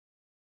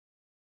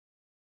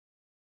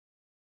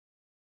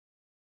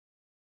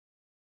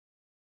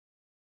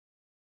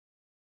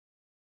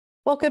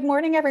Well, good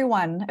morning,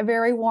 everyone. A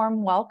very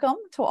warm welcome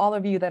to all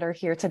of you that are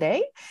here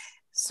today.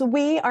 So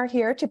we are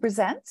here to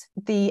present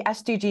the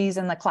SDGs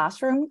in the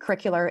Classroom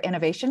Curricular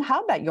Innovation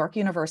Hub at York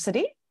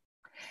University.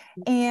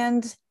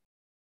 And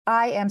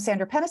I am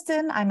Sandra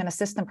Peniston. I'm an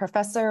assistant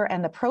professor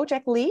and the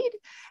project lead.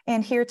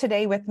 And here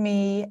today with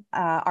me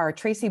are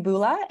Tracy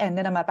Bula and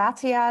Ninima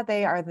Bhatia.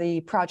 They are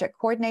the project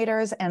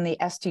coordinators and the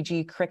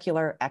SDG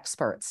curricular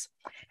experts.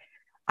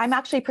 I'm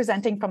actually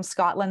presenting from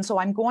Scotland, so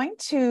I'm going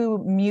to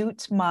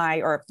mute I'm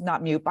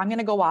going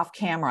to go off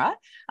camera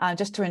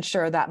just to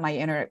ensure that my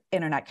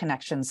internet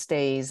connection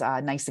stays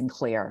nice and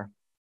clear.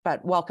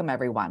 But welcome,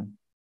 everyone.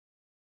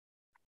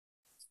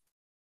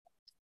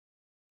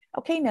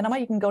 Okay, Ninima,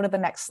 you can go to the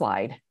next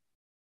slide.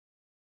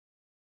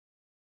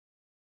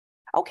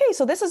 Okay,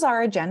 so this is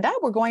our agenda.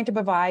 We're going to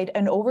provide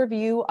an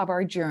overview of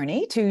our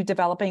journey to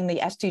developing the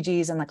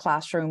SDGs in the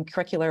Classroom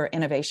Curricular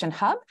Innovation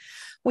Hub.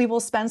 We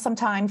will spend some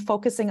time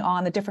focusing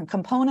on the different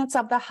components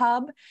of the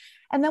hub,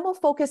 and then we'll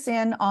focus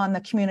in on the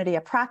community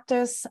of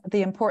practice,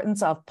 the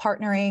importance of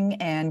partnering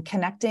and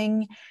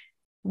connecting.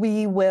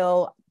 We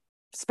will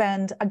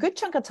spend a good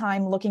chunk of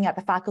time looking at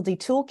the faculty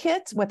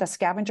toolkit with a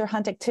scavenger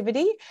hunt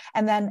activity,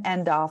 and then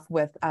end off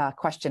with a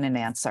question and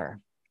answer.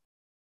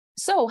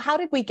 So how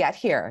did we get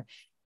here?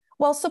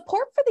 Well,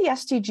 support for the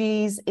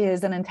SDGs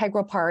is an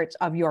integral part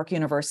of York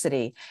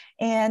University,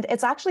 and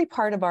it's actually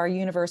part of our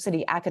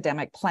university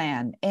academic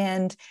plan.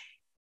 And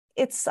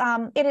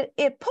our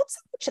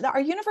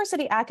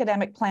university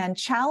academic plan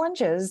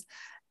challenges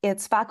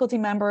its faculty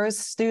members,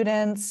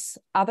 students,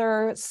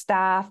 other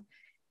staff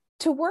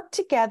to work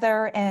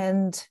together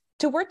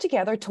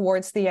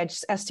towards the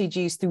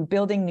SDGs through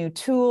building new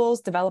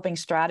tools, developing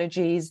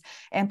strategies,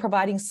 and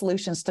providing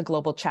solutions to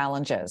global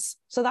challenges.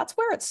 So that's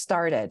where it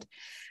started.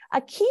 A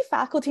key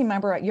faculty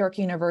member at York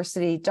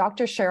University,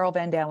 Dr. Cheryl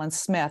Van Dalen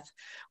Smith,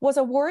 was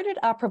awarded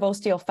a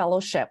Provostial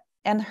Fellowship,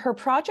 and her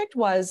project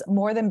was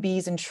More Than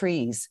Bees and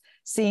Trees,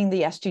 seeing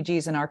the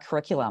SDGs in our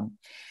curriculum.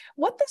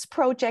 What this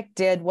project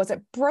did was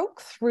it broke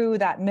through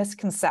that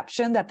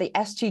misconception that the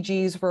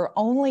SDGs were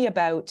only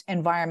about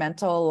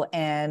environmental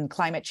and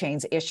climate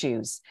change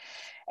issues.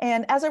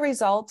 And as a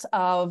result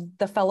of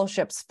the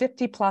fellowship's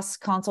 50+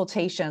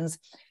 consultations,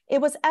 it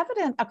was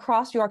evident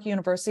across York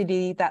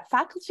University that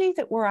faculty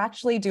that were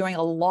actually doing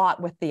a lot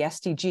with the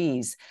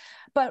SDGs.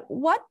 But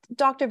what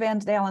Dr. Van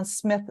Dalen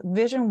Smith's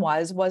vision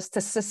was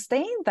to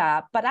sustain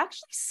that, but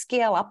actually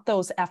scale up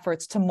those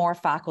efforts to more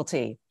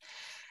faculty.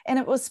 And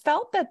it was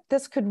felt that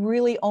this could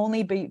really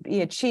only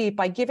be achieved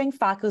by giving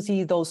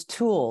faculty those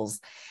tools.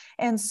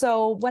 And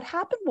so what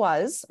happened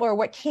was, or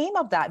what came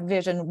of that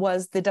vision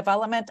was the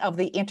development of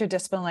the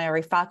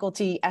Interdisciplinary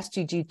Faculty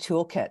SDG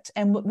Toolkit.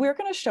 And we're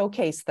going to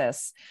showcase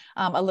this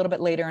a little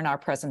bit later in our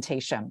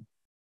presentation.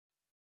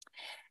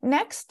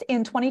 Next,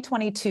 in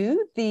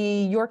 2022, the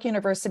York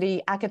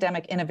University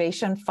Academic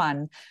Innovation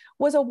Fund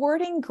was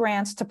awarding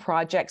grants to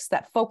projects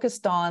that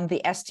focused on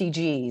the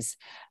SDGs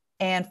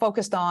and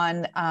focused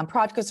on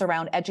projects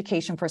around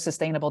education for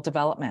sustainable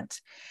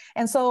development.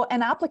 And so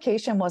an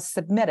application was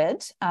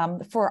submitted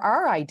for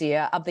our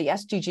idea of the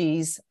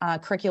SDGs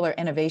Curricular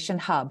Innovation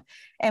Hub,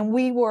 and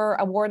we were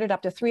awarded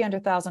up to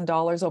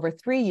 $300,000 over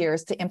 3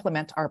 years to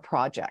implement our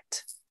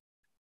project.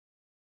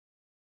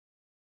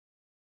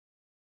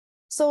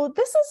 So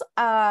this is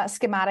a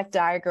schematic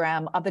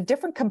diagram of the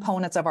different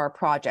components of our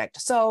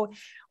project. So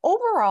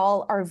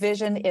overall, our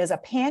vision is a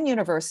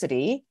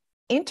pan-university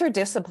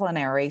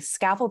interdisciplinary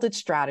scaffolded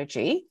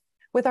strategy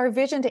with our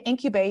vision to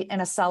incubate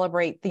and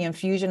celebrate the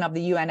infusion of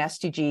the UN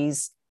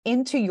SDGs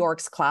into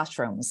York's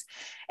classrooms.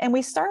 And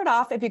we start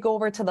off, if you go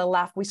over to the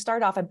left, we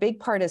start off a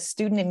big part is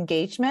student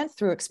engagement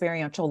through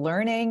experiential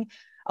learning,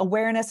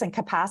 awareness and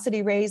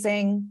capacity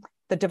raising,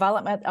 the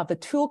development of the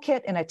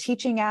toolkit in a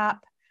teaching app,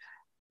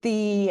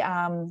 the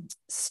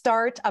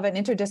start of an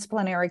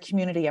interdisciplinary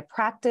community of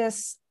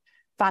practice,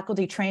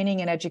 faculty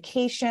training and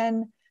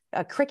education,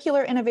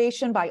 curricular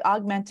innovation by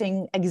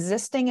augmenting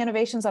existing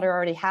innovations that are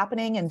already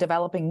happening and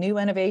developing new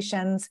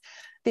innovations,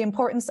 the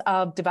importance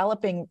of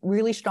developing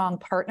really strong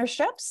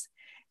partnerships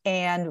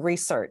and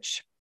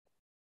research.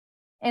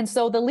 And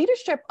so the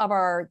leadership of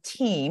our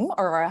team,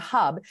 or our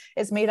hub,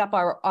 is made up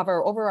of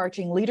our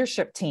overarching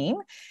leadership team.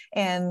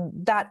 And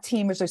that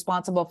team is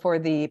responsible for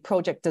the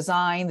project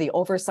design, the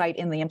oversight,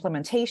 and the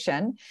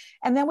implementation.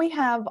 And then we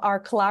have our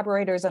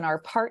collaborators and our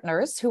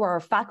partners who are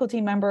faculty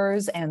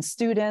members and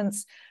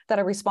students that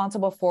are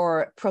responsible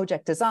for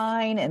project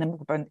design and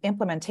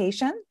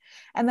implementation.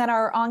 And then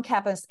our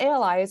on-campus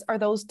allies are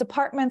those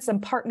departments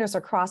and partners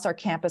across our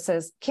campus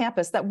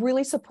that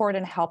really support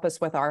and help us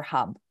with our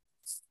hub.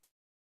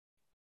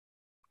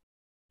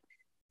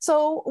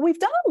 So we've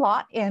done a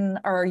lot in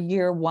our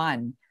year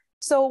one.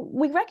 So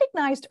we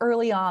recognized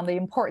early on the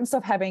importance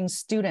of having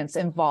students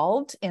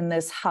involved in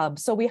this hub.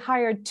 So we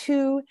hired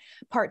 2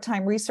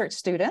 part-time research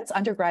students,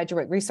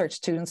 undergraduate research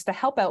students, to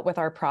help out with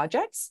our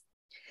projects.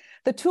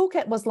 The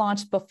toolkit was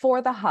launched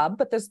before the hub,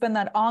 but there's been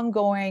that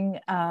ongoing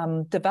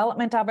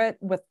development of it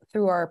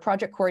through our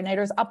project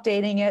coordinators,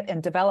 updating it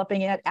and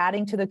developing it,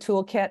 adding to the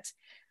toolkit.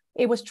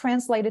 It was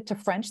translated to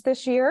French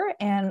this year,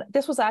 and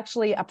this was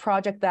actually a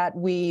project that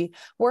we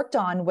worked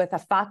on with a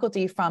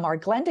faculty from our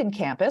Glendon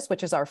campus,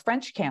 which is our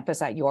French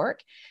campus at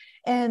York.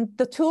 And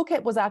the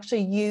toolkit was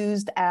actually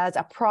used as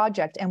a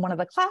project in one of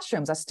the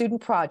classrooms, a student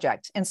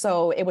project. And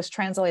so it was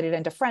translated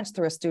into French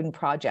through a student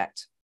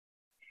project.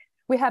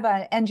 We have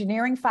an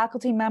engineering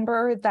faculty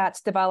member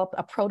that's developed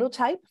a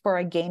prototype for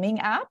a gaming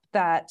app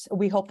that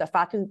we hope that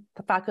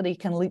faculty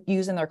can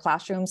use in their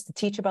classrooms to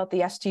teach about the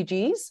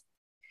SDGs.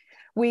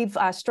 We've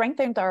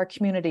strengthened our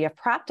community of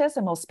practice,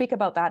 and we'll speak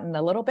about that in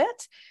a little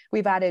bit.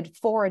 We've added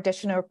 4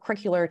 additional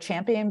curricular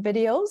champion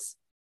videos.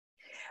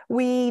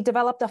 We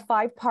developed a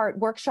 5-part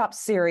workshop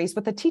series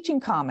with the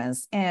Teaching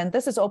Commons, and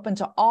this is open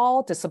to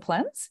all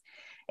disciplines.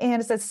 And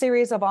it's a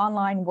series of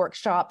online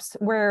workshops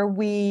where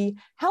we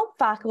help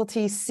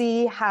faculty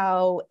see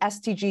how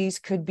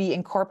SDGs could be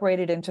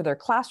incorporated into their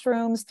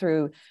classrooms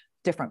through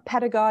different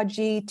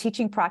pedagogy,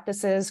 teaching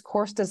practices,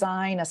 course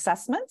design,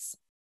 assessments.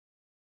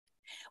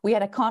 We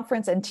had a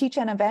conference and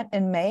teach-in event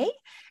in May,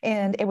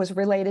 and it was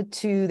related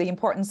to the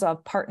importance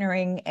of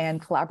partnering and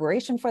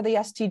collaboration for the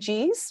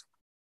SDGs.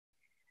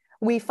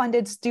 We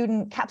funded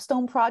student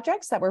capstone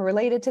projects that were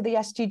related to the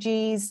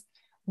SDGs.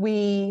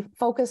 We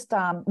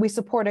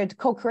supported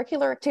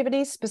co-curricular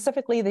activities,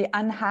 specifically the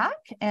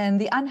Unhack,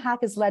 and the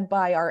Unhack is led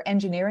by our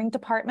engineering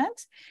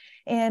department.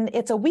 And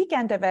it's a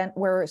weekend event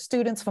where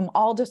students from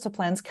all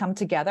disciplines come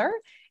together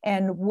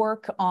and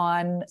work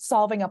on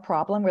solving a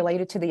problem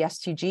related to the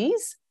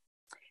SDGs.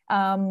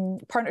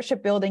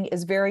 Partnership building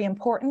is very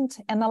important.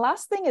 And the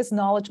last thing is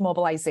knowledge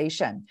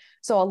mobilization.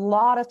 So a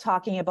lot of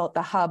talking about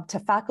the hub to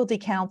faculty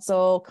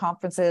council,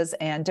 conferences,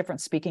 and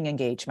different speaking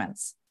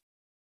engagements.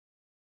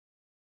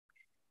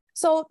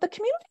 So the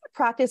community of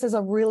practice is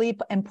a really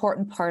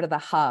important part of the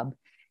hub.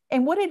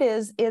 And what it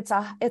is, it's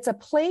a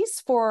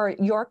place for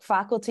York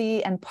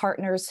faculty and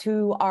partners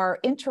who are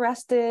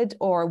interested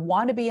or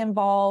want to be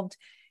involved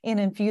in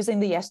infusing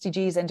the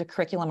SDGs into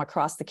curriculum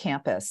across the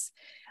campus.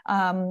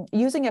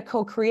 Using a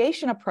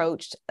co-creation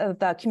approach,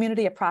 the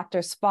community of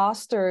practice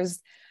fosters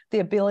the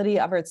ability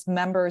of its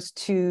members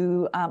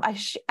to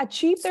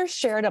achieve their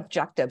shared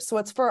objectives. So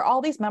it's for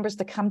all these members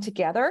to come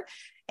together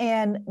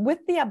and with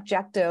the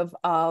objective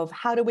of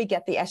how do we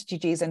get the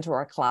SDGs into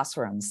our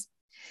classrooms.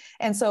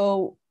 And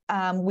so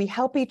we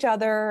help each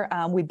other,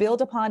 we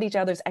build upon each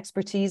other's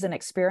expertise and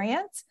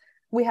experience.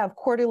 We have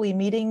quarterly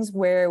meetings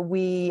where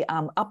we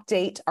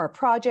update our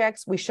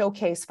projects, we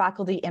showcase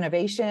faculty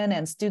innovation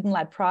and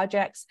student-led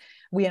projects,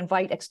 we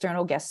invite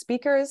external guest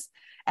speakers,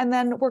 and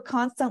then we're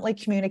constantly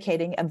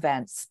communicating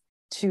events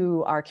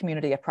to our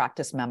community of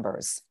practice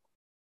members.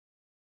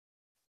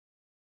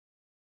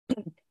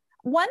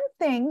 One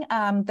thing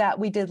that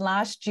we did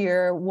last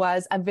year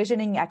was a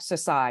visioning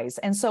exercise.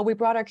 And so we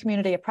brought our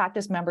community of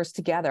practice members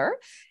together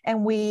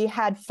and we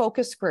had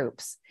focus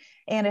groups.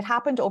 And it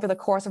happened over the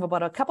course of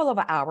about a couple of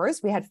hours.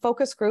 We had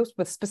focus groups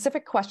with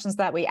specific questions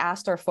that we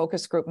asked our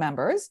focus group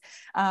members.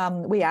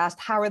 We asked,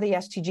 how are the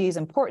SDGs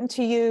important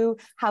to you?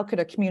 How could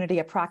a community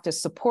of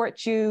practice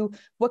support you?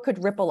 What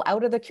could ripple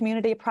out of the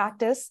community of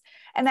practice?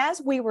 And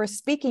as we were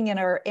speaking in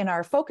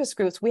our focus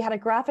groups, we had a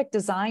graphic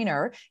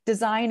designer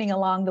designing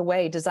along the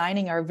way,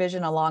 designing our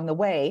vision along the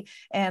way.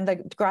 And the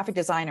graphic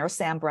designer,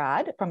 Sam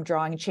Brad from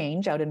Drawing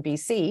Change out in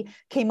BC,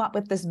 came up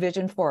with this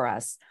vision for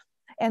us.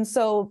 And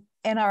so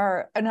and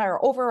our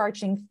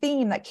overarching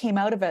theme that came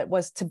out of it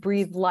was to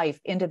breathe life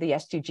into the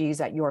SDGs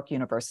at York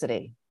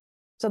University.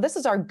 So this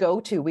is our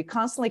go-to. We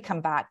constantly come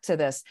back to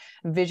this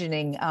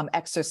visioning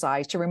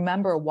exercise to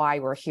remember why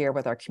we're here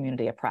with our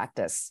community of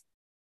practice.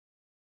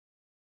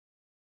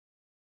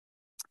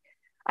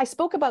 I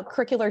spoke about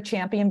curricular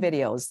champion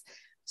videos.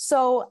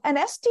 So an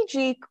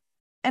SDG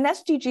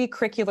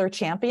curricular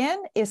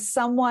champion is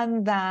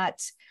someone that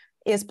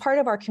is part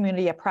of our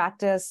community of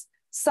practice,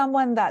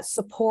 someone that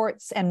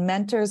supports and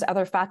mentors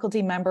other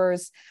faculty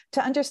members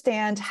to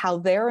understand how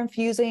they're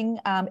infusing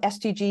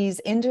SDGs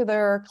into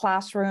their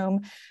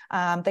classroom.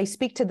 They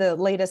speak to the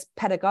latest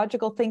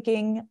pedagogical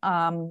thinking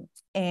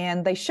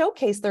and they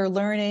showcase their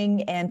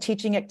learning and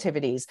teaching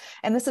activities.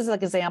 And this is an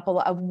example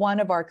of one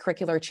of our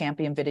curricular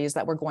champion videos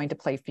that we're going to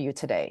play for you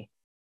today.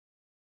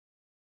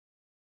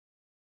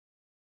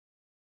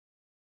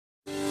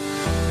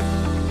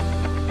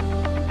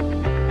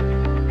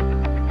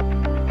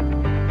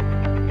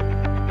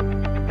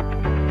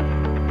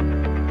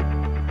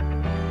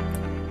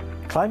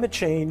 Climate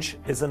change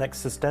is an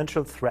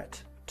existential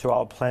threat to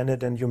our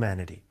planet and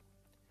humanity.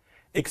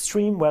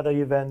 Extreme weather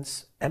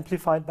events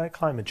amplified by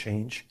climate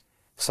change,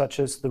 such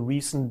as the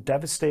recent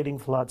devastating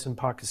floods in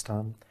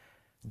Pakistan,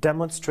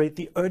 demonstrate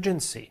the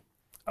urgency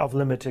of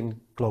limiting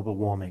global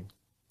warming.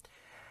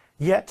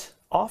 Yet,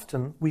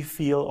 often we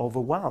feel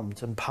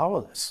overwhelmed and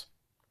powerless.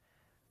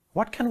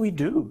 What can we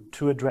do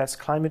to address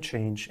climate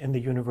change in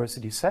the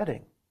university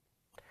setting?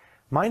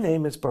 My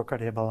name is Burkhard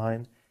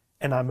Eberlein,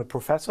 and I'm a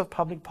professor of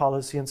public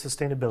policy and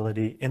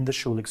sustainability in the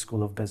Schulich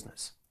School of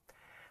Business.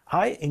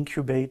 I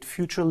incubate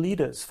future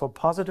leaders for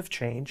positive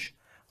change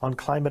on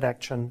climate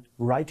action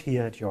right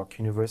here at York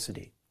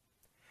University.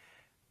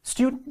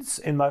 Students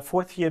in my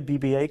fourth-year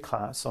BBA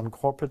class on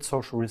corporate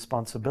social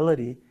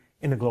responsibility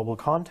in a global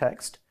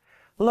context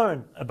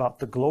learn about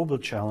the global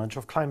challenge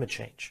of climate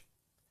change.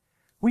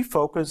 We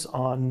focus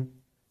on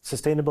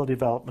Sustainable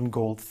Development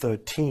Goal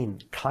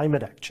 13,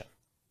 climate action,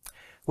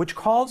 which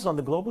calls on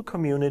the global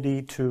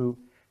community to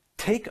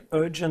take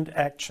urgent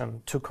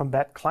action to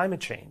combat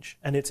climate change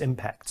and its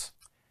impacts.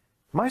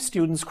 My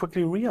students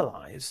quickly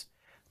realize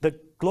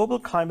that global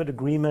climate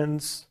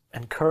agreements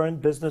and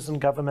current business and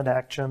government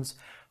actions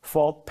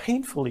fall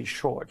painfully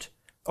short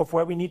of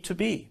where we need to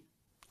be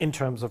in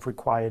terms of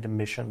required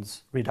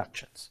emissions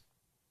reductions.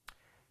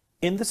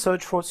 In the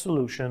search for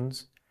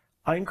solutions,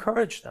 I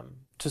encourage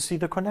them to see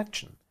the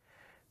connection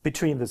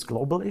between this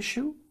global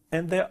issue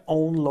and their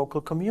own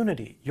local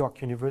community,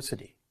 York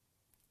University.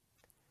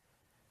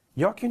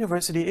 York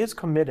University is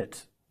committed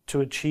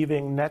to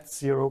achieving net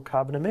zero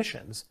carbon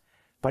emissions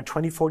by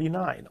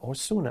 2049 or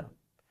sooner,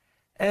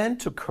 and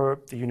to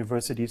curb the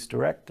university's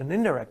direct and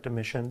indirect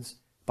emissions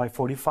by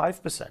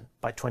 45%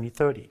 by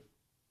 2030.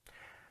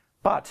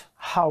 But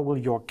how will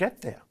York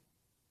get there?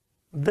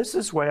 This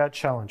is where I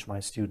challenge my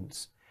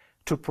students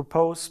to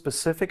propose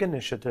specific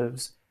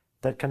initiatives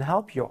that can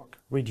help York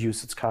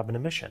reduce its carbon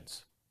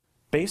emissions.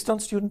 Based on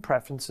student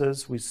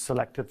preferences, we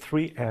selected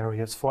 3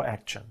 areas for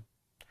action: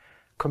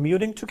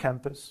 commuting to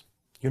campus,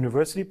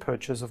 university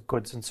purchase of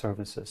goods and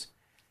services,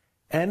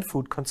 and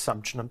food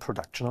consumption and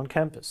production on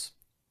campus.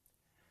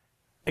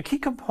 A key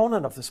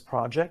component of this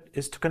project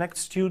is to connect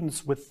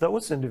students with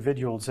those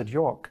individuals at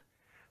York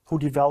who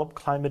develop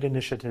climate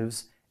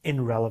initiatives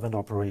in relevant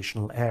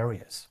operational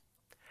areas.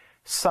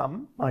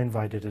 Some are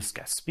invited as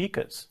guest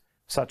speakers,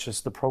 such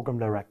as the Program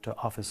Director,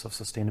 Office of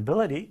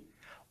Sustainability,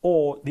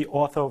 or the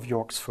author of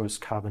York's first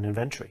carbon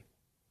inventory.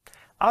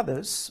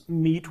 Others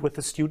meet with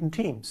the student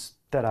teams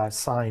that are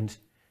assigned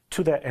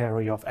to their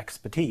area of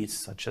expertise,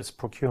 such as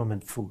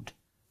procurement, food,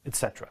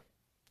 etc.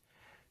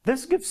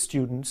 This gives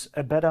students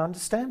a better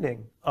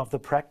understanding of the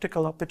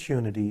practical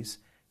opportunities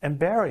and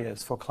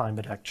barriers for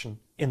climate action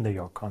in the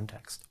York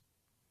context.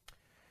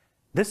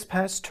 This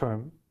past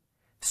term,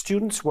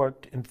 students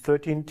worked in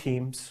 13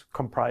 teams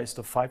comprised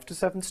of 5 to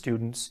 7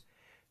 students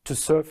to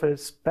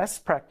surface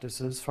best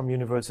practices from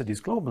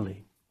universities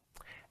globally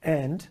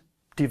and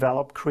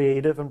develop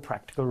creative and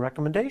practical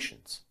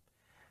recommendations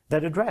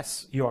that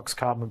address York's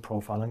carbon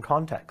profile and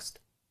context.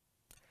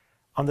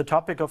 On the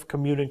topic of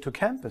commuting to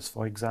campus,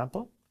 for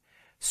example,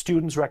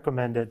 students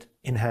recommended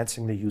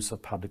enhancing the use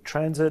of public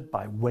transit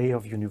by way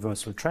of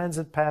universal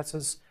transit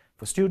passes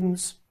for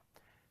students,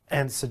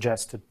 and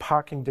suggested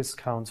parking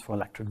discounts for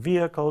electric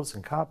vehicles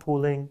and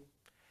carpooling,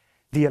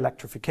 the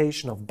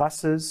electrification of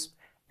buses,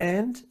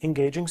 and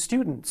engaging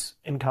students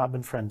in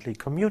carbon-friendly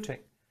commuting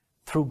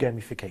through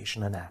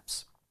gamification and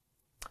apps.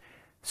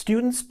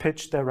 Students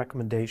pitched their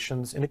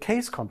recommendations in a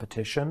case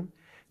competition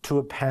to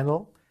a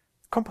panel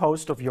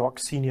composed of York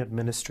senior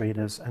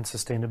administrators and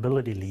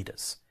sustainability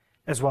leaders,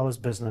 as well as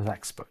business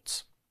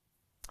experts.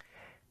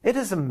 It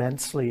is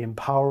immensely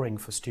empowering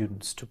for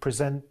students to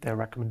present their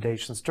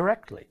recommendations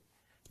directly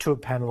to a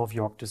panel of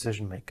York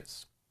decision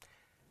makers.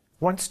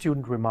 One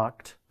student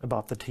remarked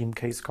about the team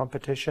case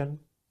competition,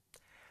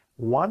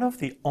 "One of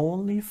the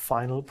only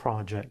final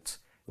projects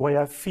where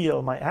I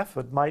feel my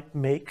effort might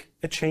make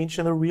a change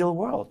in the real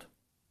world."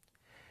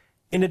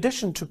 In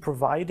addition to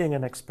providing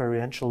an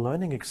experiential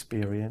learning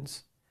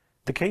experience,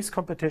 the case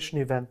competition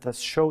event thus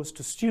shows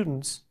to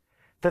students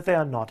that they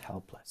are not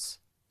helpless,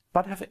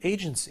 but have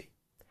agency.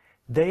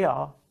 They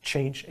are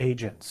change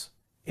agents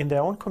in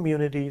their own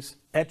communities,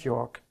 at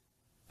York,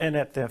 and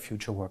at their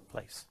future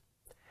workplace.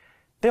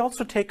 They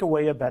also take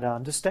away a better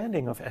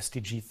understanding of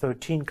SDG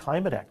 13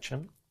 climate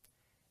action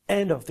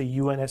and of the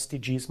UN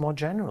SDGs more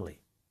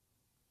generally.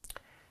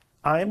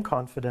 I am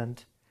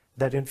confident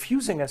that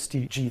infusing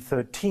SDG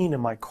 13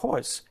 in my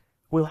course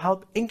will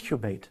help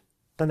incubate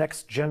the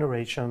next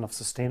generation of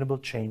sustainable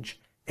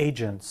change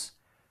agents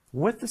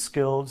with the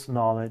skills,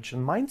 knowledge,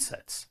 and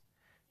mindsets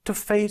to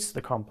face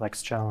the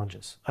complex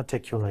challenges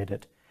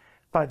articulated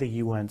by the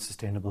UN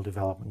Sustainable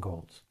Development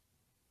Goals.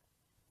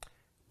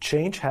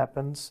 Change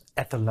happens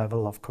at the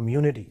level of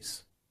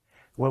communities,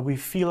 where we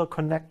feel a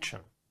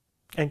connection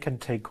and can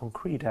take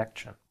concrete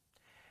action.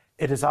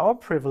 It is our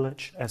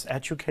privilege as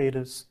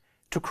educators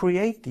to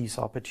create these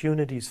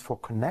opportunities for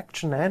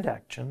connection and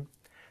action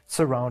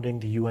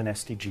surrounding the UN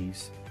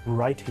SDGs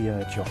right here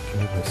at York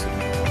University.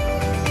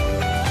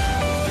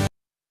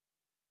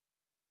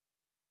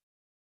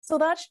 So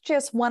that's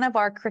just one of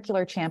our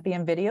Curricular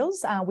Champion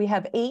videos. We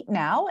have 8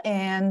 now,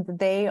 and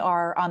they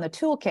are on the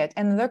Toolkit,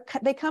 and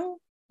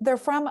they're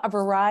from a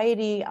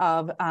variety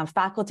of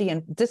faculty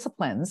and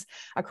disciplines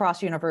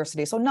across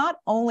universities. So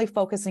not only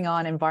focusing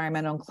on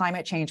environmental and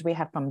climate change, we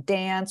have from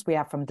dance, we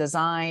have from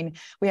design,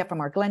 we have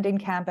from our Glendon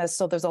campus.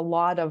 So there's a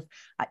lot of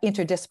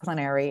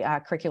interdisciplinary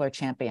curricular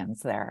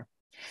champions there.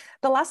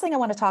 The last thing I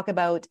want to talk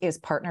about is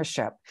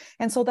partnership.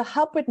 And so the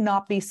hub would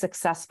not be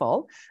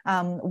successful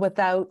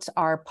without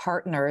our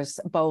partners,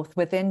 both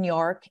within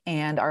York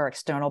and our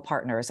external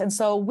partners. And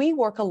so we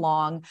work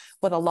along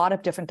with a lot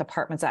of different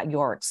departments at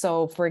York.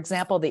 So for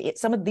example,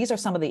 these are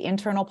some of the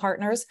internal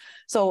partners.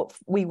 So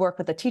we work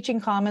with the Teaching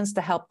Commons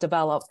to help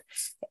develop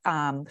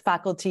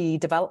faculty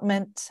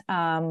development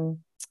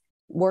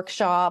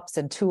workshops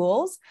and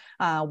tools.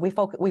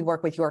 We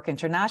work with York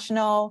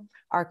International,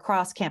 our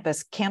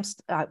cross-campus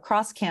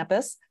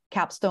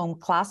capstone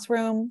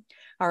classroom,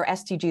 our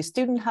SDG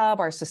student hub,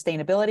 our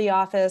sustainability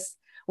office.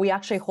 We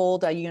actually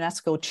hold a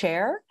UNESCO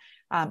chair.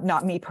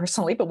 Not me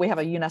personally, but we have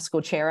a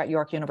UNESCO chair at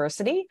York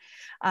University.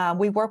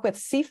 We work with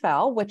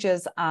CFEL, which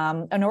is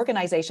an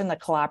organization that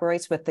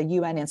collaborates with the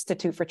UN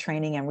Institute for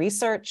Training and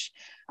Research.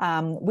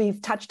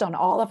 We've touched on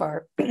all of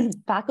our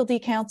faculty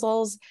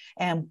councils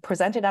and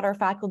presented at our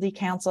faculty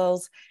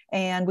councils,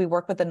 and we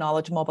work with the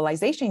Knowledge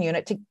Mobilization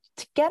Unit to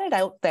get it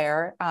out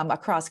there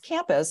across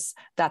campus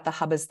that the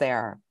hub is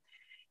there.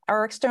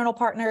 Our external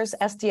partners,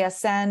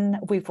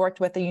 SDSN, we've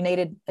worked with the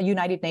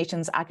United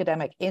Nations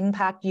Academic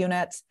Impact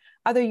Unit,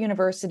 other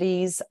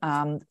universities,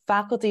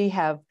 faculty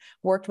have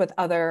worked with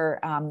other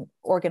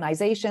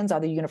organizations,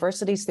 other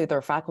universities through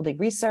their faculty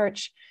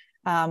research.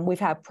 We've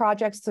had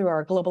projects through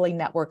our globally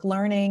networked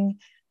learning,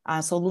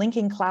 so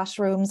linking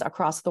classrooms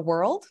across the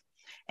world,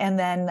 and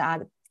then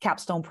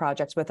capstone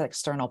projects with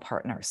external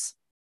partners.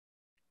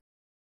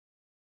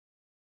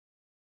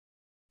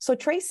 So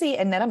Tracy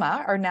and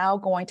Nidima are now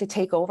going to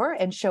take over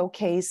and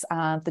showcase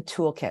the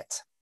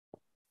toolkit.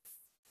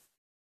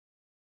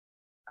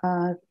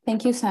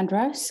 Thank you,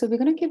 Sandra. So we're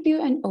going to give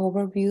you an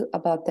overview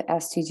about the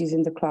SDGs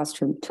in the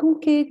Classroom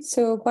Toolkit.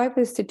 So why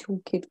was the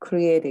toolkit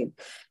created?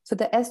 So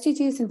the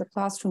SDGs in the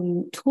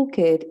Classroom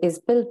Toolkit is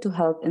built to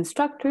help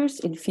instructors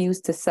infuse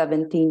the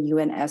 17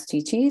 UN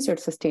SDGs or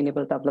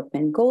Sustainable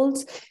Development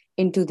Goals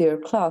into their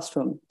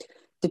classroom.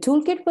 The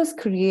toolkit was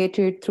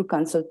created through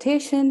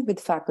consultation with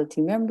faculty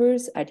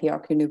members at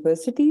York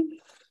University.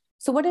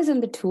 So what is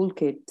in the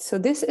toolkit? So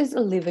this is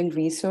a living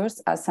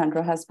resource, as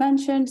Sandra has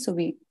mentioned. So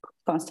we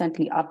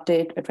constantly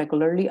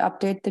regularly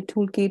update the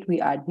toolkit. We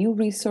add new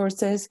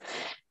resources,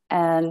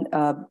 and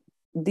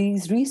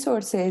these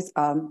resources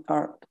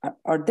or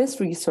this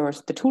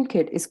resource, the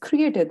toolkit, is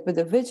created with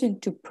a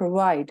vision to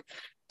provide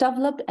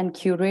developed and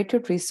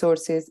curated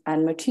resources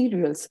and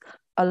materials,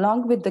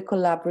 along with the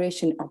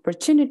collaboration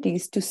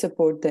opportunities to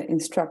support the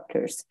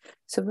instructors.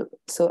 So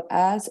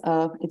as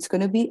it's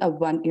going to be a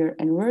 1-year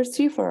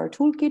anniversary for our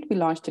toolkit, we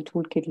launched the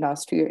toolkit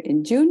last year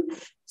in June.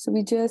 So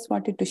we just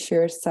wanted to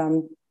share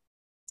some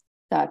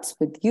stats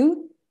with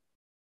you.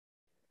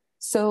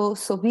 So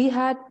we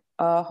had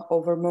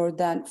over more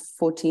than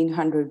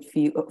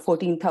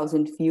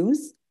 14,000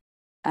 views,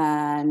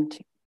 and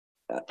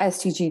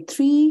SDG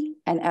 3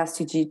 and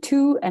SDG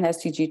 2 and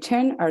SDG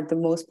 10 are the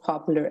most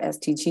popular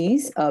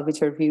SDGs,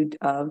 which are viewed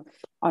on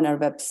our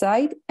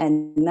website.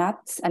 And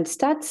maths and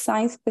stats,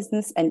 science,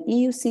 business, and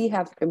EUC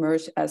have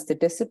emerged as the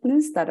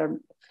disciplines that are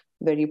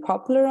very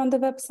popular on the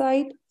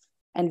website.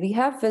 And we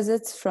have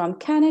visits from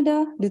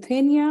Canada,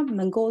 Lithuania,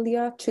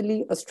 Mongolia,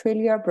 Chile,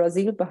 Australia,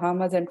 Brazil,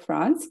 Bahamas, and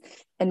France,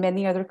 and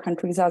many other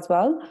countries as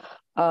well.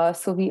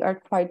 So we are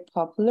quite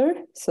popular,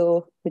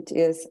 which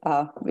is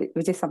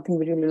something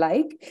we really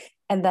like.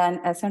 And then,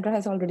 as Sandra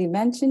has already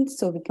mentioned,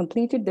 so we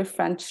completed the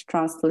French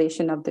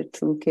translation of the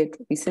toolkit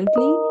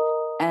recently,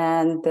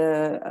 and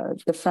the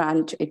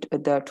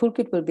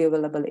toolkit will be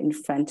available in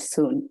French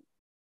soon.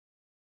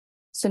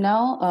 So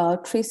now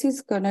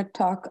Tracy's going to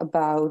talk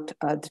about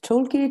the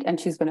toolkit, and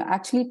she's going to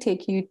actually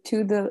take you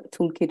to the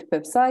toolkit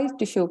website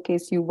to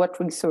showcase you what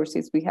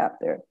resources we have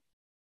there.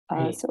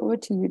 So over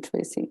to you,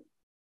 Tracy.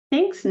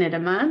 Thanks,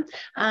 Nidima.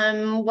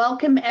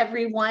 Welcome,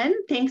 everyone.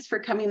 Thanks for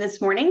coming this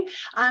morning.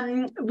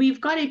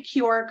 We've got a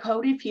QR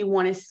code if you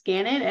want to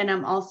scan it, and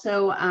I'm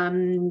also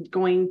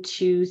going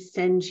to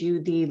send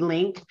you the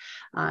link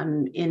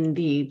in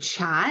the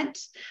chat.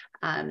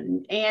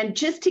 And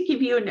just to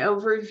give you an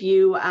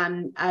overview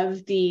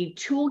of the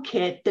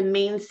toolkit, the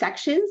main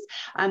sections,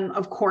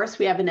 of course,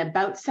 we have an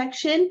About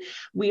section.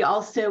 We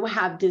also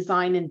have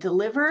Design and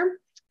Deliver.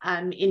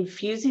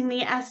 Infusing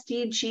the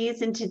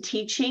SDGs into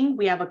teaching.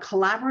 We have a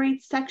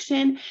Collaborate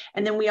section,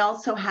 and then we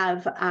also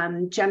have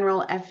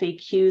general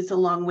FAQs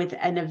along with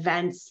an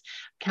events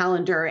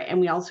calendar,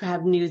 and we also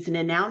have news and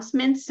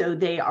announcements, so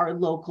they are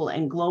local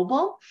and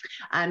global.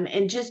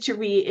 And just to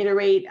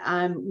reiterate,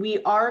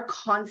 we are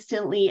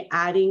constantly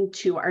adding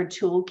to our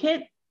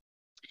toolkit,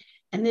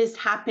 and this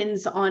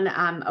happens on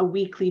a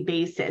weekly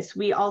basis.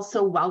 We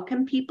also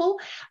welcome people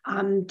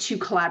to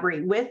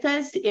collaborate with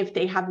us. If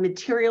they have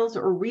materials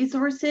or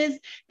resources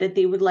that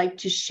they would like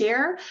to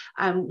share,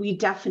 we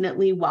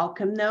definitely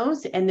welcome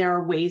those. And there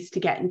are ways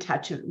to get in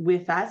touch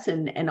with us,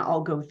 and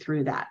I'll go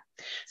through that.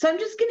 So I'm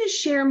just going to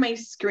share my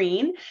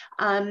screen,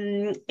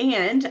 and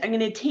I'm going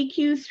to take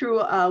you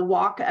through a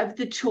walk of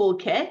the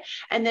toolkit.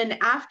 And then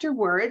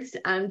afterwards,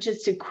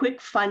 just a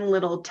quick, fun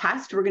little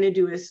test. We're going to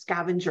do a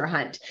scavenger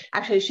hunt.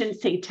 Actually, I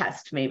shouldn't say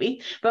test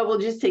maybe, but we'll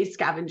just say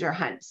scavenger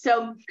hunt.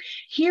 So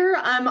here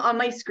on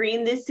my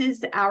screen, this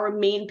is our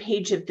main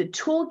page of the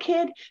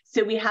toolkit.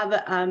 So we have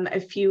a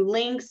few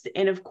links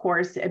and, of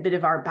course, a bit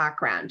of our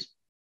background.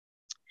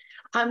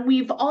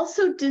 We've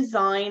also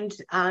designed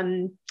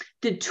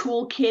the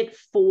toolkit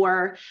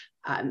for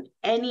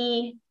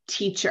any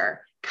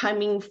teacher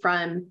coming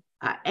from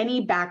any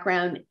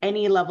background,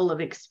 any level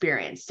of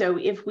experience. So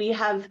if we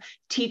have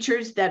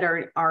teachers that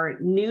are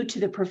new to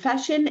the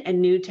profession and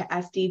new to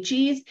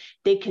SDGs,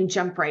 they can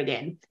jump right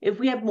in. If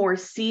we have more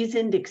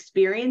seasoned,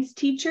 experienced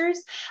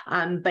teachers,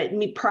 but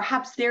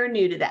perhaps they're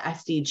new to the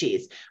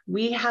SDGs,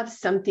 we have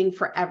something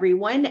for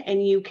everyone,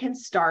 and you can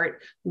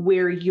start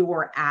where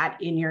you're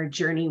at in your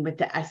journey with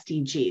the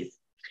SDGs.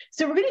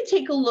 So we're going to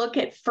take a look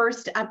at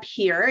first up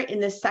here in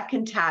the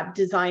second tab,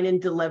 Design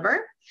and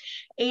Deliver.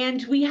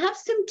 And we have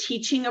some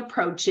teaching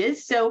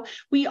approaches. So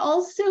we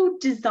also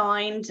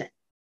designed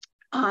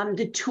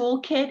the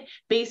toolkit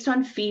based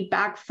on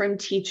feedback from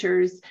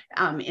teachers,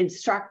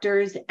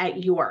 instructors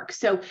at York.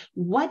 So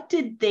what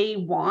did they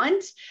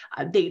want?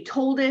 They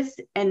told us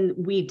and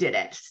we did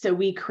it. So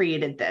we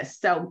created this.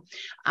 So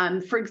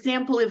for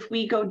example, if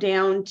we go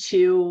down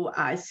to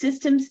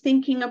systems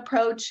thinking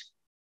approach,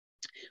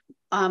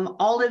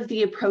 all of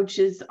the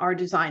approaches are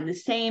designed the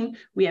same.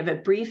 We have a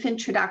brief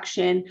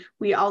introduction.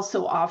 We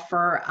also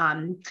offer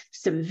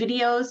some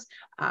videos,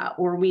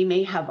 or we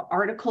may have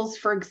articles,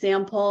 for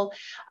example,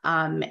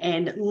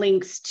 and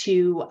links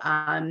to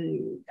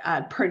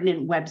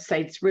pertinent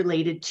websites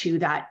related to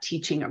that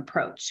teaching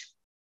approach.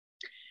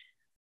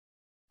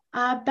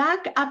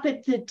 Back up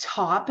at the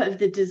top of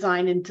the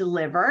Design and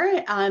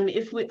Deliver,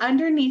 if we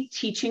underneath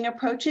teaching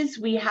approaches,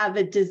 we have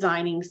a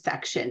designing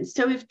section.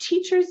 So if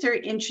teachers are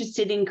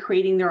interested in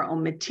creating their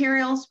own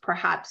materials,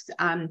 perhaps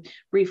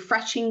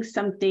refreshing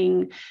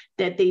something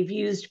that they've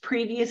used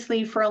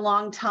previously for a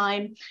long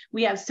time,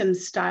 we have some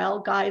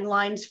style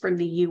guidelines from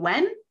the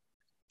UN.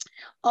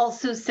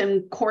 Also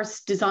some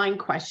course design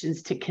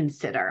questions to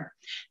consider.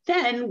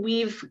 Then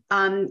we've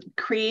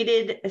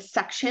created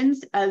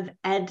sections of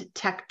ed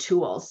tech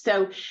tools.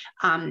 So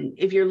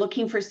if you're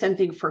looking for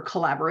something for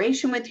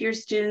collaboration with your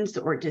students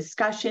or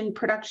discussion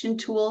production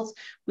tools,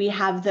 we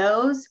have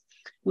those.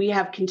 We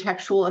have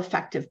contextual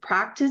effective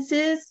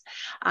practices.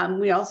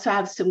 We also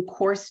have some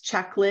course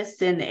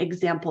checklists and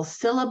example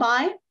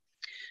syllabi.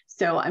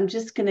 So I'm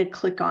just going to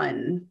click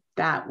on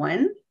that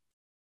one.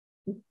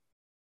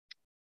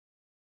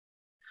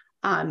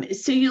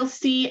 So you'll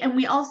see, and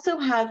we also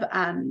have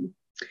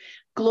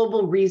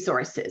global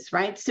resources,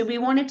 right? So we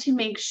wanted to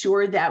make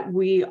sure that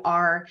we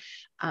are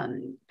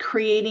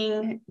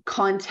creating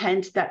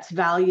content that's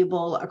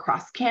valuable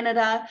across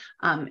Canada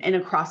and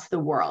across the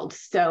world.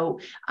 So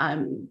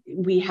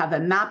we have a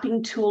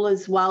mapping tool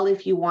as well.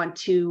 If you want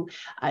to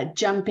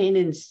jump in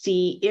and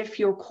see if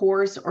your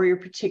course or your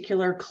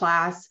particular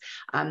class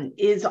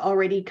is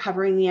already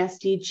covering the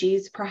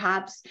SDGs,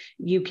 perhaps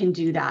you can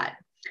do that.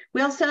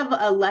 We also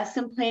have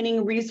lesson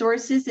planning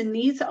resources, and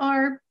these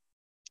are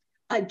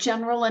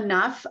general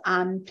enough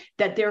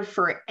that they're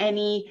for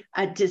any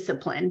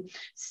discipline.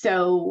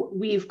 So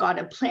we've got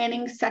a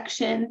planning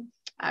section.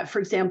 For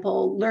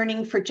example,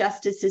 Learning for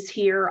Justice is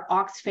here,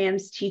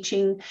 Oxfam's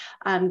teaching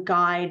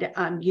guide,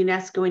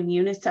 UNESCO and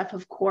UNICEF,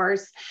 of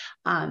course,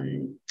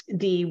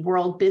 the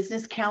World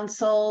Business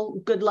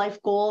Council, Good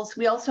Life Goals.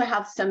 We also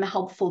have some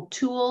helpful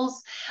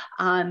tools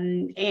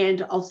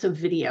and also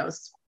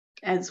videos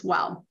as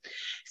well.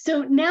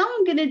 So now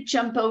I'm going to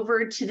jump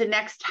over to the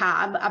next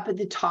tab up at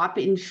the top,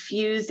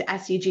 Infuse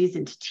SDGs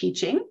into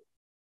Teaching.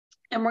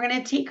 And we're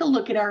going to take a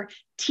look at our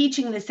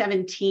Teaching the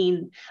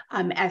 17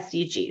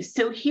 SDGs.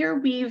 So here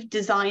we've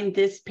designed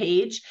this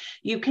page.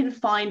 You can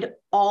find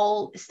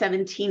all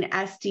 17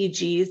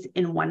 SDGs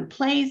in one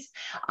place.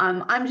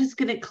 I'm just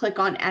going to click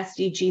on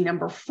SDG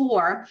number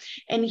 4.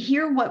 And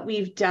here what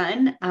we've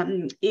done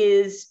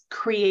is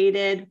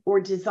created or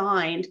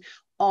designed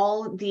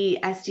all the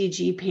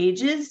SDG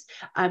pages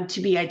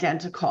to be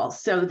identical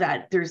so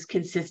that there's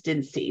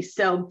consistency.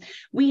 So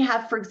we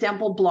have, for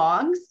example,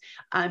 blogs,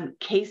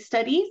 case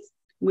studies.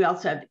 We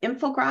also have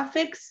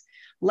infographics,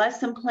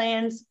 lesson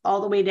plans, all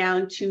the way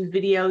down to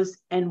videos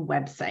and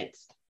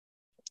websites.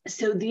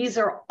 So these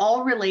are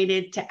all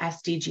related to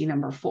SDG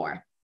number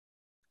 4.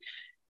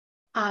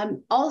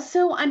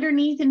 Also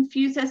underneath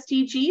Infuse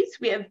SDGs,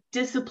 we have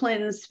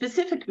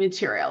discipline-specific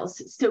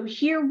materials. So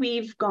here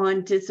we've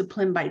gone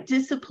discipline by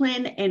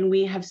discipline, and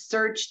we have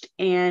searched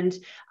and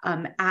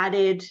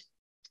added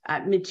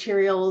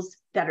materials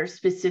that are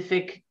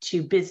specific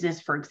to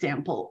business, for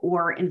example,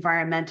 or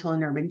environmental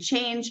and urban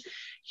change,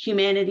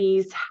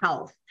 humanities,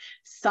 health,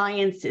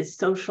 sciences,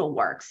 social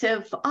work. So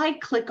if I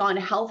click on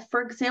health,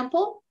 for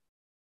example,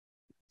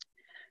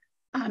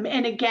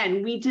 And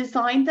again, we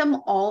designed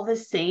them all the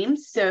same.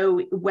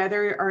 So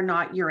whether or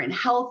not you're in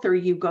health or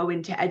you go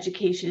into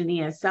education in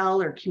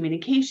ESL or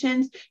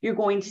communications, you're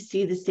going to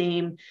see the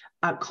same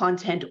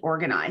content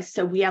organized.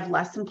 So we have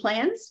lesson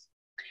plans.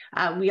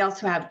 We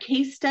also have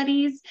case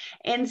studies,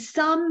 and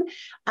some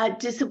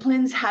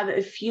disciplines have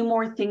a few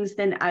more things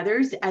than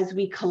others. As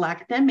we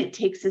collect them, it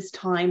takes us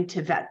time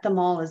to vet them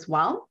all as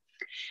well.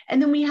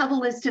 And then we have a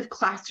list of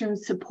classroom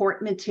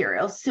support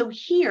materials. So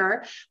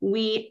here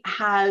we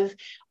have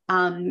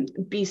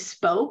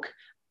bespoke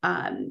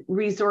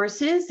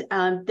resources.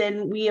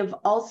 Then we have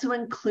also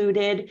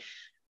included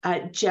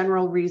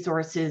general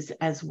resources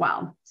as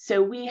well.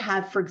 So we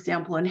have, for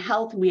example, in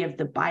health, we have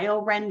the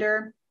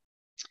BioRender,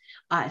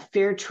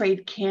 Fair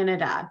Trade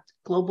Canada,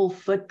 Global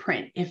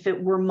Footprint, If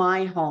It Were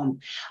My Home.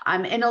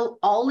 And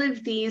all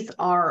of these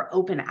are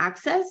open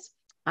access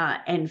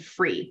and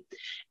free.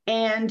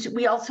 And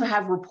we also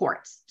have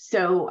reports.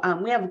 So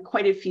we have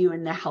quite a few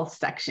in the health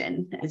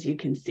section, as you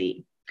can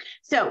see.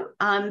 So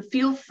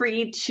feel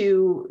free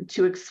to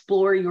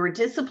explore your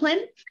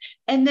discipline.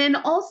 And then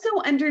also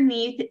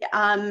underneath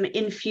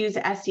Infuse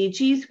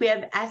SDGs, we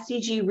have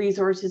SDG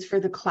resources for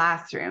the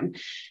classroom.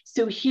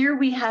 So here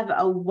we have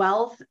a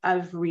wealth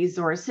of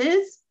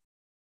resources.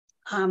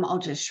 I'll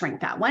just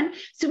shrink that one.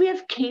 So we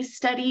have case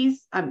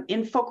studies,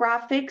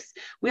 infographics.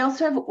 We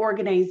also have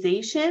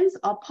organizations.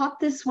 I'll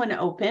pop this one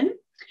open.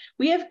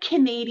 We have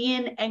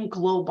Canadian and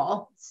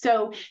global.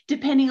 So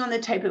depending on the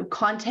type of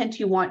content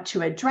you want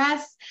to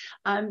address,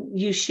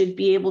 you should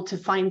be able to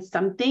find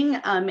something,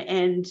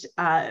 and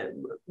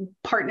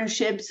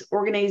partnerships,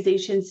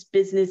 organizations,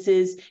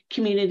 businesses,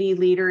 community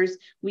leaders.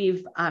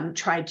 We've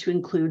tried to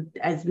include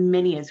as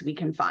many as we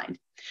can find.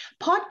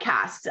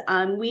 Podcasts,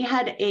 we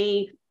had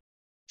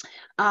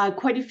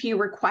quite a few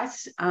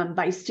requests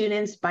by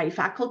students, by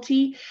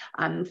faculty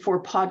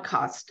for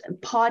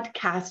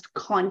podcast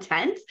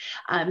content.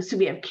 So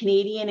we have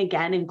Canadian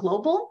again and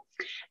global.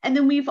 And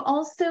then we've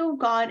also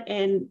got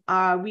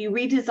we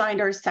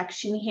redesigned our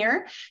section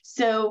here.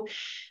 So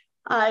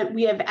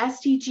we have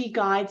SDG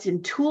guides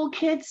and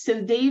toolkits.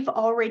 So they've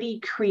already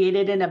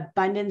created an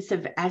abundance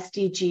of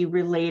SDG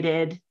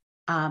related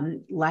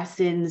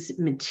lessons,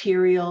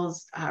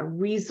 materials,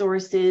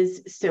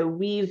 resources. So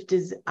we've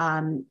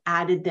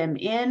added them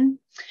in.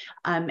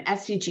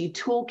 SDG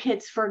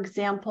toolkits, for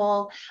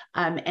example,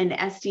 and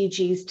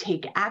SDGs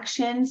take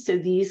action. So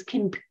these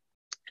can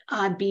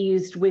be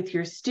used with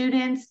your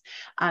students,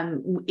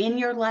 in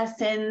your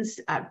lessons,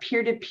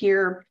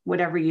 peer-to-peer,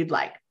 whatever you'd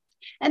like.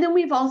 And then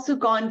we've also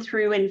gone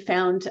through and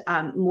found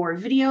more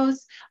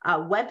videos,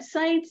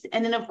 websites,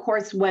 and then of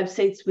course,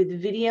 websites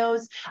with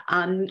videos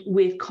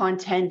with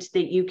content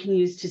that you can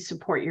use to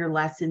support your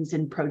lessons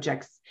and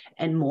projects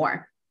and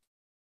more.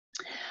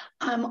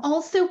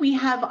 Also, we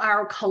have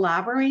our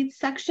collaborate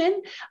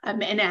section,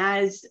 and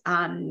as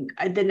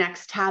the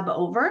next tab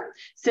over.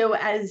 So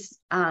as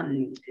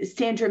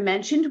Sandra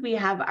mentioned, we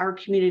have our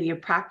community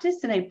of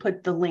practice, and I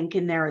put the link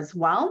in there as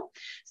well.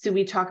 So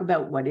we talk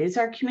about what is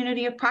our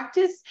community of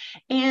practice,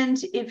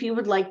 and if you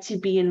would like to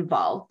be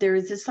involved, there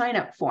is a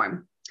sign-up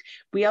form.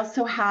 We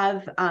also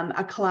have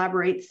a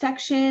collaborate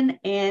section,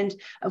 and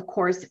of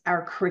course,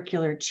 our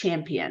curricular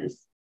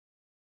champions.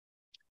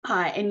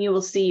 And you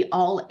will see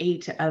all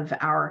 8 of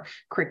our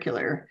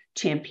curricular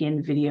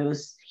champion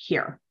videos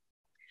here.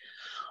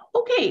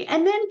 Okay,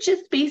 and then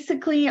just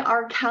basically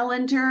our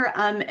calendar,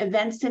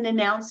 events and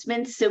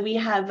announcements. So we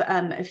have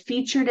a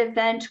featured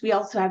event. We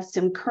also have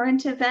some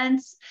current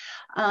events.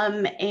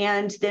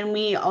 And then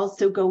we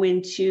also go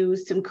into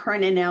some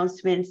current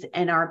announcements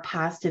and our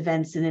past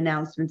events and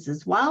announcements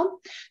as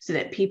well, so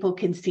that people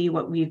can see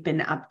what we've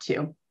been up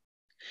to.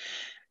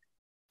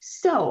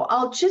 So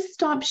I'll just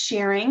stop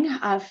sharing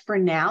for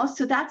now.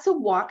 So that's a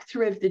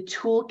walkthrough of the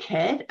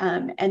toolkit.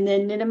 And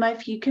then Nidima,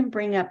 if you can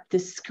bring up the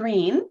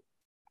screen.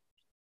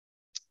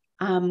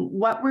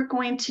 What we're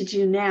going to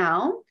do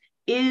now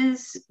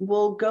is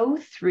we'll go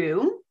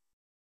through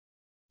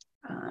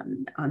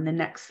on the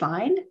next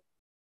slide.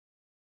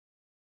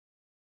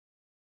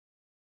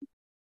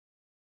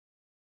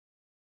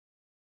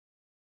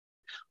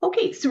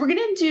 Okay, so we're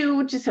going to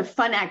do just a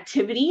fun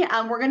activity.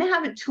 We're going to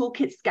have a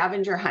toolkit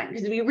scavenger hunt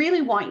because we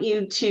really want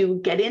you to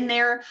get in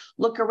there,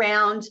 look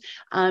around,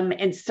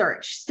 and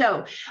search.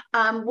 So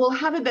we'll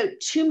have about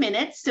 2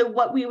 minutes. So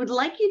what we would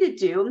like you to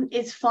do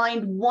is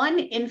find one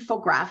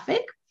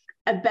infographic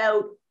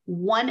about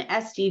one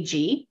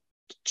SDG,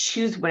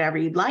 choose whatever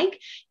you'd like,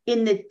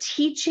 in the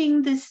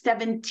Teaching the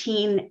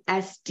 17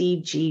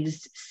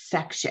 SDGs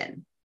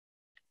section.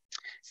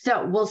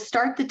 So we'll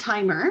start the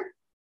timer.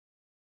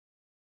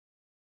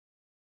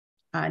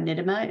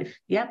 Nidima,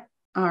 yep.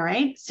 All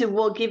right. So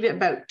we'll give it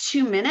about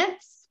 2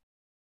 minutes.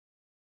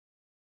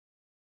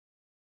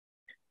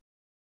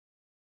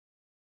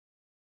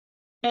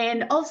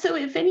 And also,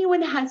 if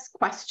anyone has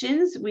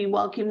questions, we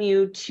welcome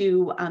you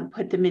to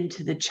put them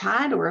into the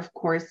chat, or of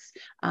course,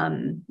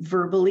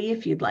 verbally,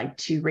 if you'd like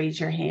to raise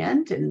your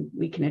hand and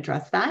we can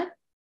address that.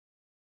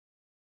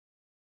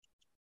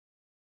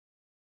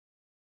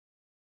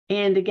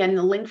 And again,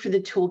 the link for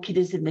the toolkit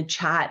is in the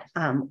chat,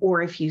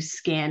 or if you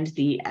scanned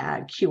the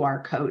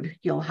QR code,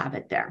 you'll have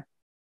it there.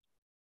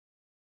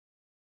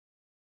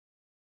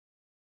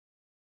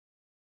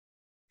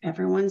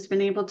 Everyone's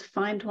been able to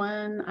find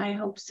one. I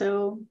hope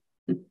so.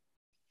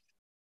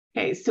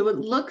 Okay, so it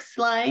looks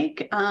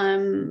like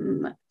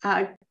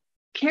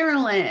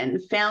Carolyn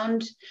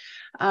found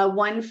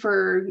one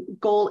for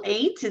goal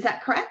 8. Is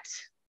that correct?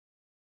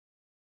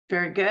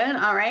 Very good.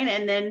 All right.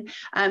 And then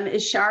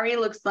Ishari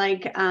looks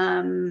like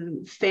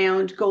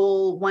found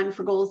goal 1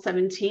 for goal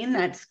 17.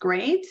 That's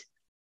great.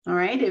 All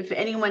right. If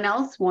anyone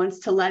else wants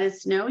to let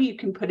us know, you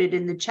can put it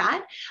in the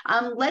chat.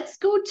 Let's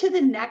go to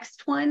the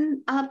next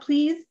one,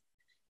 please.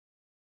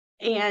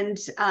 And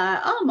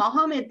oh,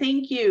 Mohammed,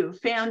 thank you.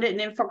 Found an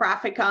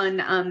infographic on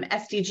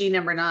SDG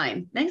number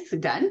 9. Nicely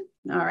done.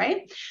 All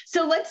right.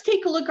 So let's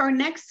take a look. Our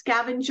next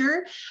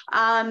scavenger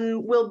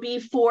will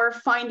be for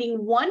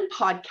finding one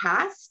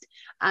podcast.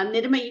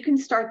 Nidima, you can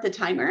start the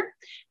timer.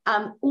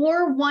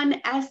 Or one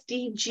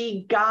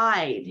SDG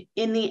guide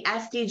in the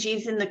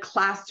SDGs in the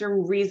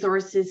classroom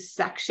resources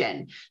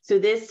section. So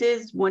this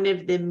is one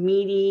of the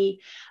meaty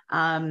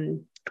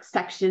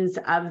sections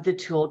of the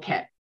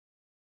toolkit.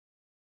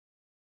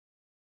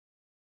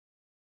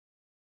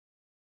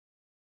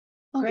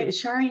 Okay,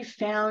 Shari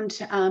found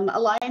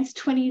Alliance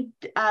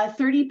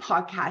 2030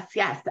 podcasts.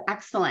 Yes,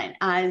 excellent.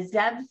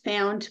 Zeb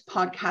found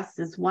podcasts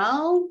as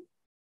well.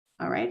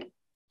 All right.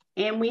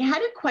 And we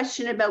had a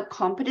question about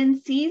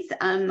competencies.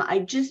 I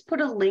just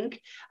put a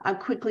link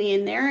quickly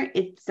in there.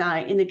 It's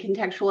in the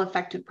contextual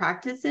effective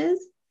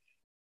practices.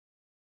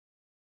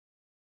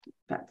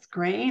 That's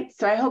great.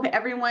 So I hope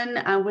everyone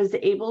was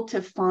able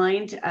to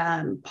find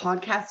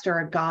podcast or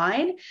a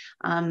guide.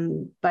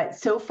 But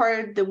so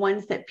far, the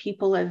ones that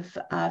people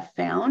have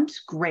found,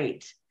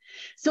 great.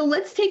 So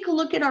let's take a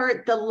look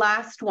at the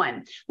last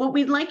one. What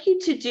we'd like you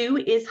to do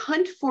is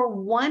hunt for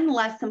one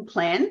lesson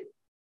plan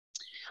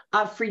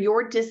for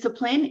your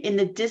discipline in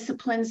the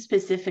discipline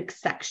specific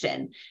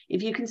section.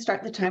 If you can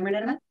start the timer,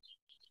 Nidima.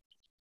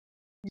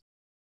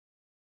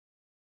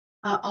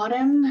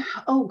 Autumn,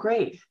 oh,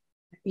 great.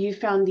 You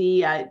found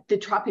the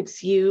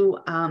Tropics U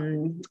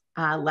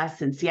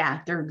lessons.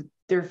 Yeah,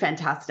 they're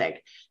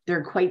fantastic.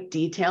 They're quite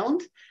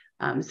detailed,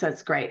 so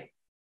that's great.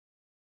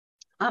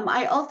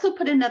 I also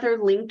put another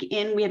link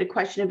in. We had a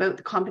question about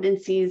the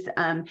competencies,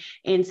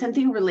 and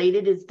something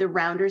related is the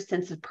rounder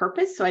sense of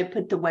purpose. So I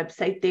put the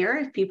website there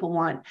if people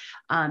want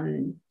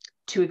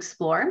to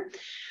explore.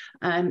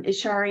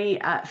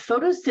 Ishari,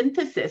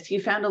 photosynthesis,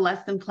 you found a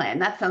lesson plan.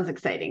 That sounds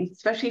exciting,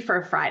 especially for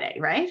a Friday,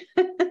 right?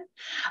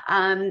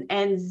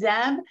 And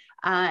Zeb,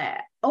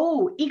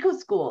 Eco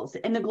Schools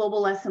and the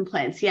Global Lesson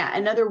Plans. Yeah,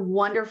 another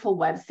wonderful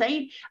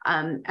website,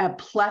 a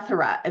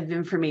plethora of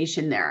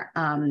information there,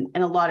 and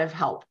a lot of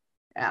help.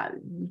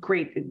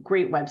 Great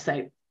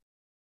website.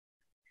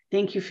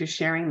 Thank you for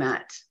sharing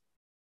that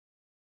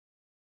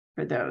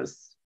for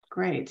those.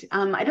 Great.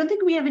 I don't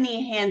think we have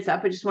any hands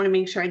up. I just want to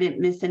make sure I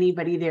didn't miss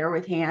anybody there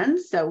with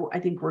hands. So I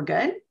think we're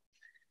good.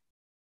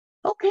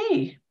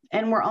 Okay.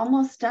 And we're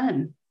almost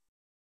done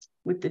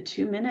with the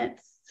 2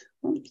 minutes.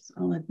 Oops,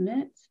 I'll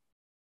admit.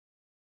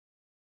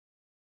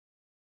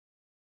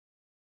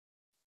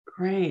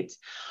 Great.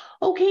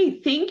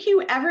 Okay, thank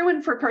you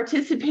everyone for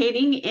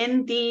participating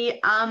in the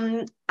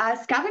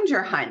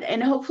scavenger hunt.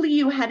 And hopefully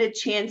you had a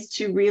chance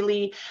to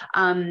really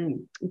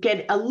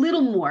get a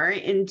little more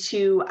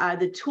into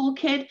the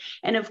toolkit.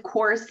 And of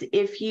course,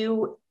 if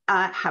you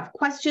have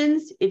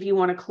questions, if you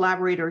want to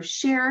collaborate or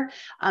share,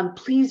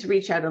 please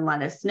reach out and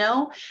let us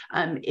know.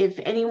 If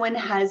anyone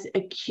has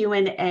a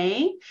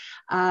Q&A,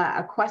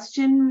 a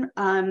question,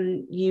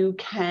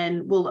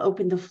 we'll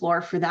open the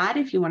floor for that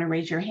if you want to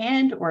raise your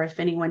hand, or if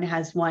anyone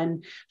has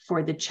one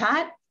for the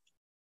chat,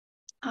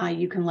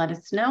 you can let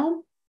us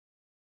know.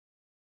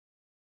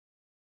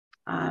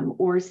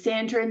 Or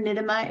Sandra,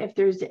 Nidima, if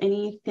there's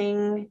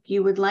anything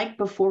you would like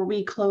before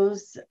we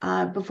close,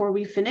 before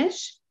we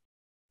finish.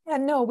 Yeah,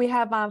 no, we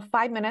have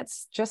 5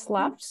 minutes just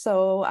left,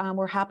 so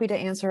we're happy to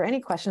answer any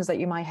questions that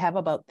you might have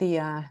about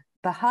the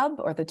hub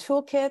or the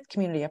toolkit,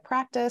 community of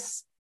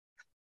practice.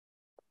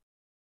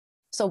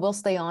 So we'll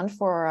stay on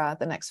for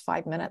the next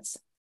 5 minutes.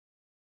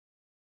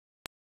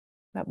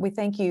 But we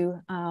thank you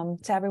to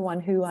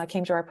everyone who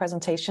came to our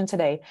presentation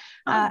today.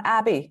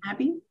 Abby.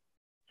 Abby?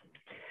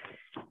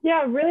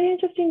 Yeah, really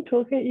interesting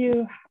toolkit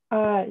you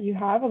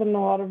have, and a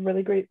lot of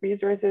really great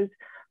resources.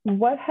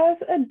 What has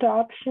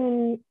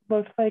adoption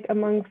looked like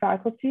among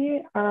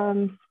faculty,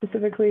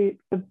 specifically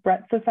the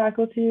breadth of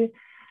faculty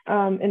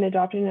in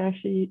adopting and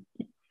actually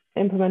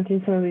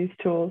implementing some of these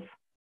tools?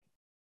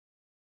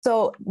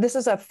 So this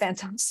is a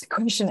fantastic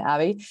question,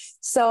 Abby.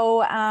 So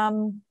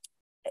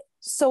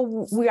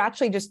we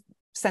actually just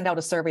sent out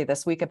a survey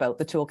this week about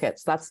the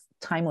toolkits. That's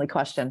a timely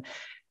question.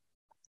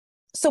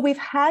 So we've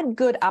had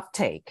good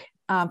uptake.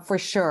 For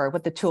sure,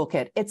 with the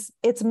toolkit.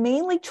 It's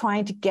mainly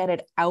trying to get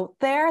it out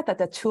there that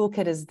the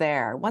toolkit is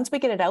there. Once we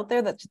get it out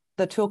there that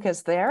the toolkit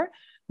is there,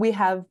 we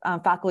have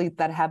faculty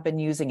that have been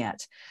using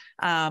it.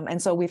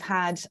 And so we've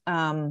had,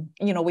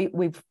 you know,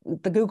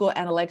 the Google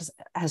Analytics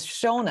has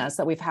shown us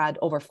that we've had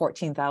over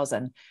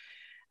 14,000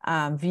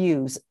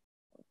 views.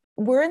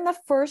 We're in the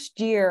first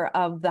year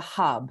of the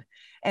hub.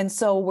 And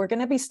so we're going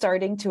to be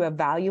starting to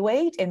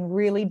evaluate and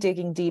really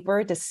digging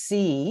deeper to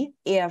see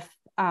if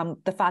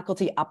the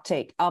faculty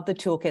uptake of the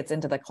toolkits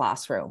into the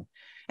classroom.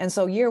 And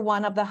so year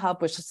one of the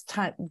hub was just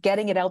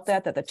getting it out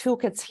there that the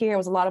toolkit's here. It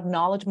was a lot of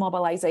knowledge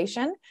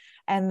mobilization.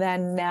 And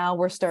then now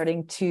we're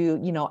starting to,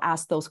 you know,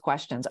 ask those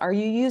questions. Are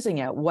you using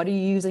it? What are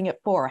you using it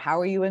for? How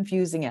are you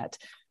infusing it?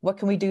 What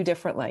can we do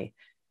differently?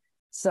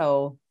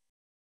 So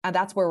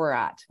that's where we're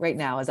at right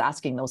now, is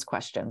asking those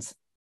questions.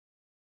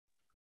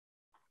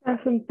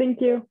 Awesome,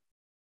 thank you.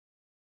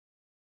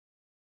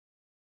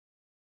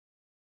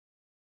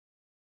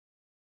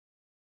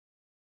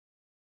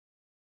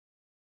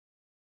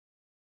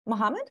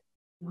 Mohammed?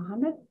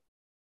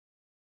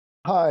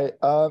 Hi,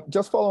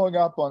 just following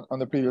up on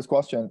the previous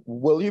question,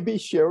 will you be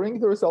sharing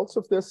the results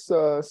of this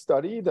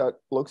study that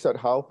looks at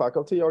how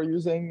faculty are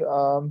using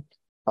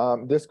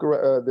this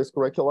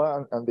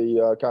curricula and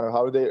the kind of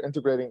how they're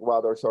integrating,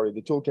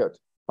 the toolkit,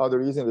 how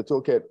they're using the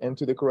toolkit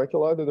into the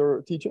curricula that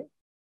they're teaching?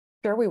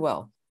 Sure, we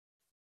will.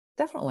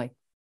 Definitely.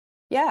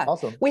 Yeah.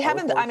 Awesome. We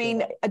haven't, I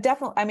mean,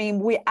 definitely, I mean,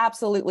 we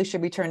absolutely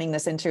should be turning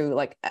this into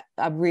like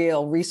a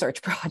real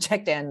research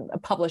project and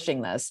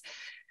publishing this,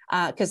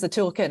 because the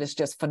toolkit is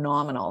just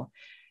phenomenal.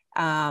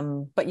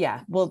 But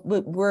yeah,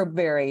 we're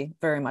very,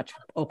 very much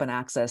open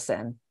access,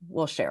 and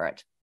we'll share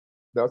it.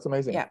 That's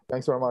amazing. Yeah.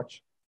 Thanks very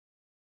much.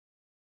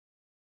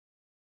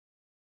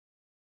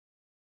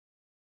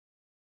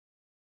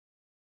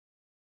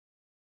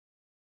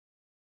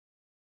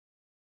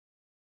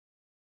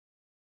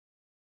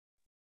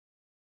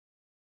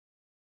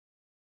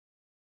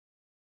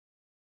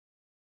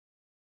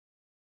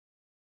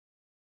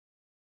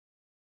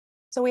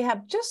 So we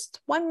have just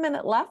 1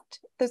 minute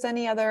left. If there's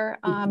any other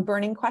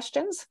burning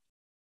questions?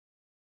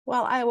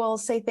 Well, I will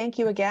say thank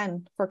you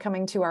again for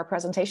coming to our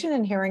presentation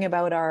and hearing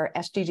about our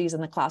SDGs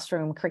in the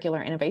Classroom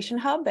Curricular Innovation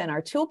Hub and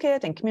our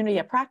toolkit and community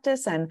of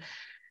practice. And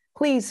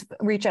please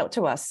reach out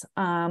to us.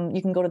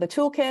 You can go to the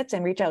toolkit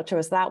and reach out to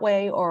us that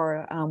way,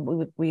 or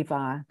we've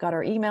got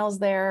our emails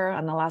there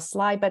on the last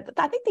slide. But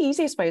I think the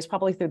easiest way is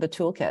probably through the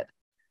toolkit.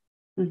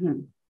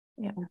 Mm-hmm.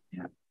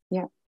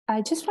 Yeah.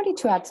 I just wanted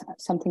to add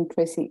something,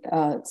 Tracy,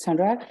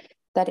 Sandra,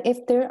 that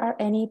if there are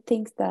any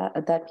things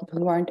that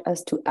people want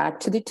us to add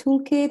to the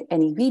toolkit,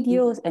 any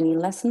videos, any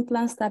lesson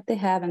plans that they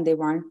have and they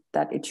want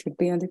that it should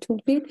be on the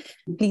toolkit,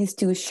 please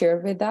do share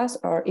with us.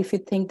 Or if you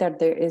think that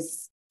there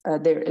is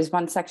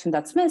one section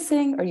that's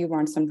missing, or you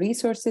want some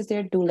resources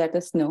there, do let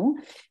us know,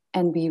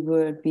 and we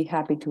would be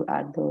happy to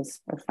add those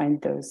or find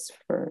those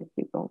for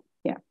people.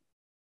 Yeah,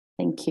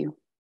 thank you.